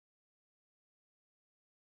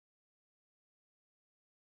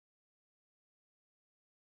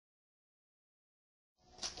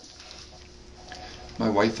My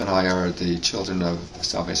wife and I are the children of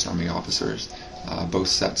Salvation Army officers. Both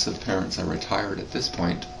sets of parents are retired at this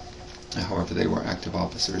point. However, they were active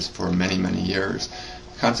officers for many, many years.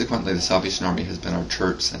 Consequently, the Salvation Army has been our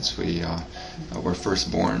church since we were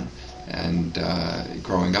first born. And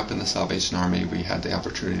growing up in the Salvation Army, we had the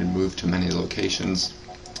opportunity to move to many locations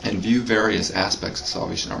and view various aspects of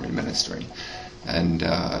Salvation Army ministry. And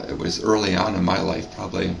it was early on in my life,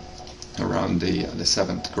 probably around the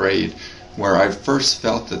 7th grade, where I first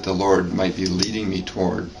felt that the Lord might be leading me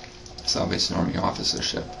toward Salvation Army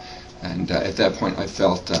officership. And at that point I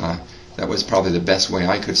felt that was probably the best way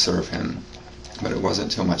I could serve Him. But it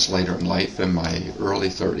wasn't until much later in life, in my early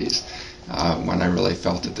 30s, when I really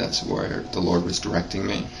felt that that's where the Lord was directing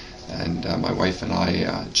me. And my wife and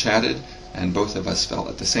I chatted, and both of us felt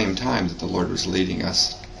at the same time that the Lord was leading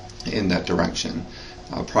us in that direction.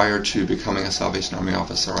 Prior to becoming a Salvation Army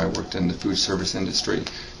officer, I worked in the food service industry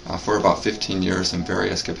for about 15 years in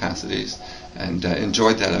various capacities, and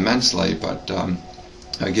enjoyed that immensely, but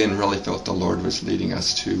again really felt the Lord was leading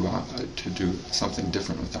us to do something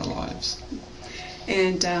different with our lives.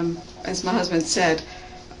 And as my husband said,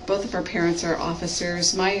 both of our parents are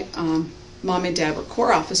officers. My mom and dad were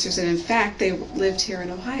Corps officers, and in fact they lived here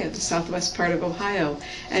in Ohio, the southwest part of Ohio,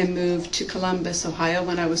 and moved to Columbus, Ohio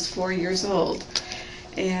when I was 4 years old.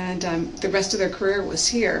 And the rest of their career was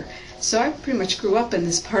here. So I pretty much grew up in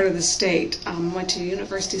this part of the state. Went to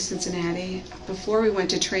University of Cincinnati. Before we went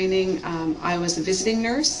to training, I was a visiting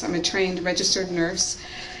nurse. I'm a trained registered nurse,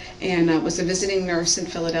 and was a visiting nurse in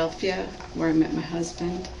Philadelphia, where I met my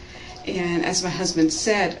husband. And as my husband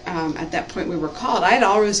said, at that point we were called. I had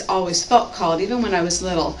always felt called, even when I was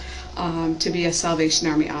little, to be a Salvation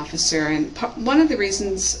Army officer. And one of the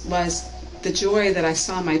reasons was the joy that I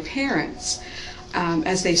saw my parents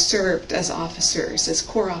as they served as officers, as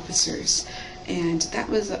Corps officers, and that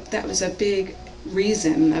was a big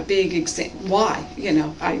reason, a big why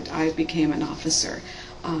I became an officer.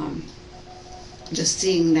 Just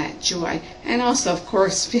seeing that joy, and also, of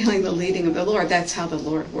course, feeling the leading of the Lord. That's how the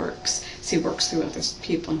Lord works. He works through other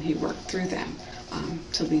people, and He worked through them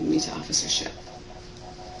to lead me to officership.